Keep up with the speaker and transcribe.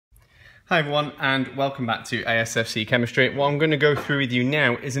Hi everyone and welcome back to ASFC Chemistry. What I'm going to go through with you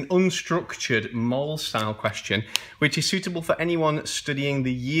now is an unstructured mole style question which is suitable for anyone studying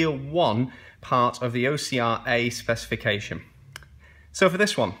the year 1 part of the OCR specification. So for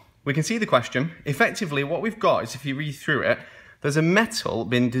this one, we can see the question. Effectively what we've got is, if you read through it, there's a metal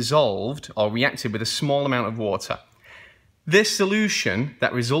been dissolved or reacted with a small amount of water. This solution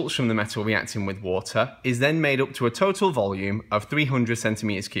that results from the metal reacting with water is then made up to a total volume of 300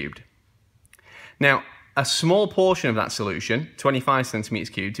 centimeters cubed. Now, a small portion of that solution, 25 centimeters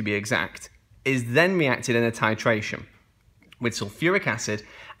cubed to be exact, is then reacted in a titration with sulfuric acid,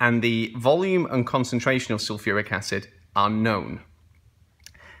 and the volume and concentration of sulfuric acid are known.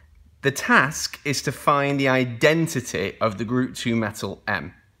 The task is to find the identity of the group 2 metal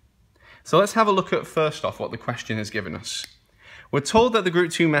M. So let's have a look at, first off, what the question has given us. We're told that the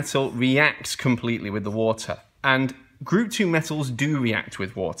group 2 metal reacts completely with the water, and group 2 metals do react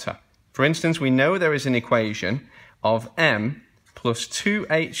with water. For instance, we know there is an equation of M plus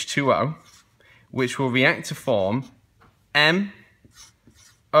 2H2O, which will react to form MOH2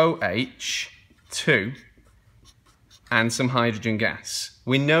 and some hydrogen gas.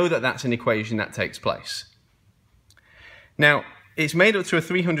 We know that that's an equation that takes place. Now, it's made up to a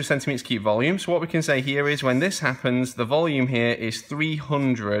 300 centimeters cubed volume, so what we can say here is when this happens, the volume here is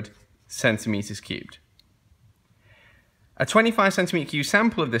 300 centimeters cubed. A 25 centimeter cube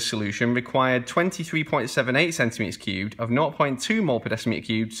sample of this solution required 23.78 centimeters cubed of 0.2 mole per decimeter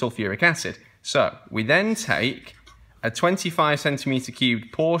cubed sulfuric acid. So we then take a 25 centimeter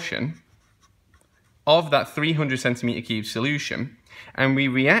cubed portion of that 300 centimeter cubed solution and we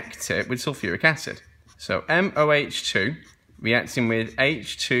react it with sulfuric acid. So MOH2 reacting with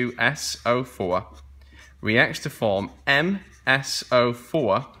H2SO4 reacts to form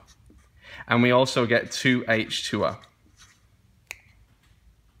MSO4, and we also get 2H2O.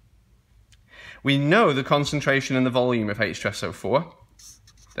 We know the concentration and the volume of H2SO4,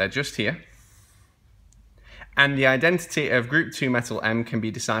 they're just here, and the identity of group 2 metal M can be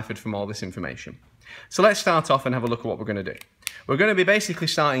deciphered from all this information. So let's start off and have a look at what we're going to do. We're going to be basically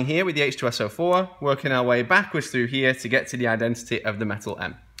starting here with the H2SO4, working our way backwards through here to get to the identity of the metal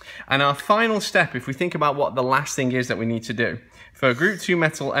M. And our final step, if we think about what the last thing is that we need to do, for group 2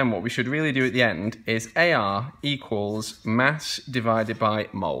 metal M, what we should really do at the end is AR equals mass divided by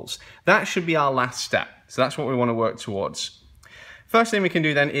moles. That should be our last step. So that's what we want to work towards. First thing we can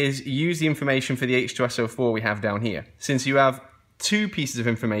do then is use the information for the H2SO4 we have down here, since you have 2 pieces of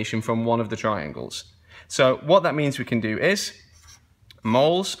information from one of the triangles. So what that means we can do is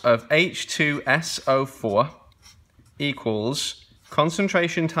moles of H2SO4 equals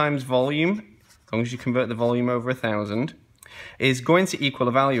concentration times volume, as long as you convert the volume over 1,000, is going to equal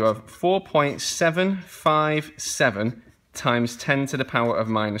a value of 4.757 times 10 to the power of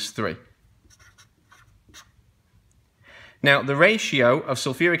minus 3. Now, the ratio of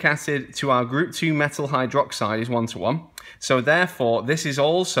sulfuric acid to our group 2 metal hydroxide is 1:1. So therefore, this is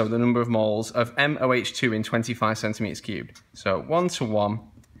also the number of moles of MOH2 in 25 centimeters cubed. So 1:1.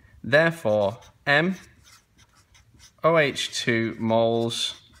 Therefore, MOH2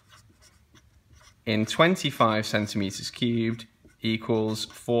 moles in 25 centimeters cubed equals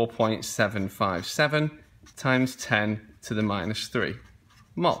 4.757 times 10 to the minus 3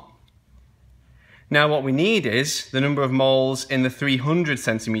 mole. Now what we need is the number of moles in the 300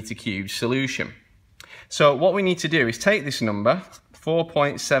 centimeter cubed solution. So what we need to do is take this number,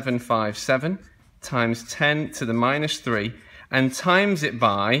 4.757 times 10 to the minus 3, and times it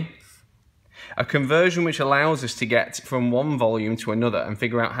by a conversion which allows us to get from one volume to another and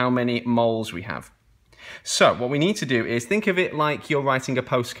figure out how many moles we have. So what we need to do is think of it like you're writing a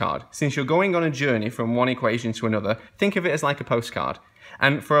postcard. Since you're going on a journey from one equation to another, think of it as like a postcard.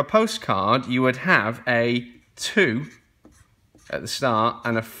 And for a postcard, you would have a to at the start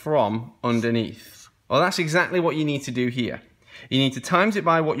and a from underneath. Well, that's exactly what you need to do here. You need to times it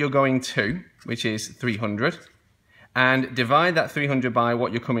by what you're going to, which is 300, and divide that 300 by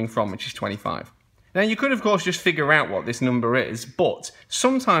what you're coming from, which is 25. Now, you could, of course, just figure out what this number is, but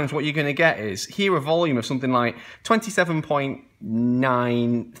sometimes what you're going to get is here a volume of something like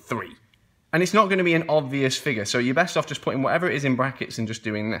 27.93. And it's not going to be an obvious figure, so you're best off just putting whatever it is in brackets and just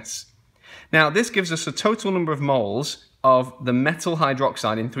doing this. Now, this gives us a total number of moles of the metal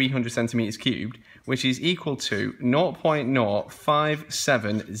hydroxide in 300 centimeters cubed, which is equal to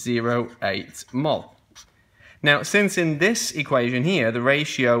 0.05708 mole. Now, since in this equation here, the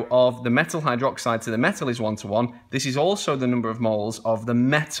ratio of the metal hydroxide to the metal is 1:1, this is also the number of moles of the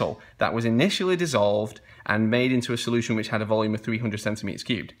metal that was initially dissolved and made into a solution which had a volume of 300 centimeters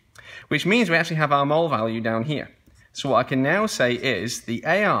cubed. Which means we actually have our mole value down here. So what I can now say is the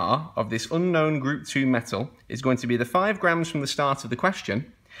AR of this unknown group 2 metal is going to be the 5 grams from the start of the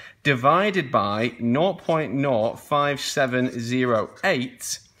question divided by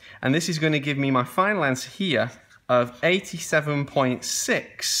 0.05708, and this is going to give me my final answer here of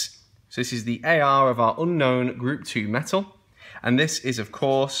 87.6. So this is the AR of our unknown group 2 metal, and this is of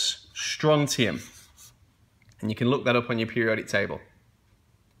course strontium, and you can look that up on your periodic table.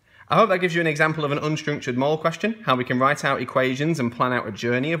 I hope that gives you an example of an unstructured mole question, how we can write out equations and plan out a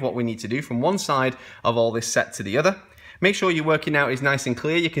journey of what we need to do from one side of all this set to the other. Make sure your working out is nice and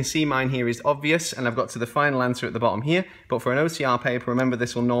clear. You can see mine here is obvious, and I've got to the final answer at the bottom here, but for an OCR paper, remember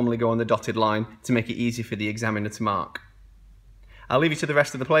this will normally go on the dotted line to make it easy for the examiner to mark. I'll leave you to the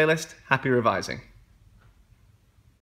rest of the playlist. Happy revising.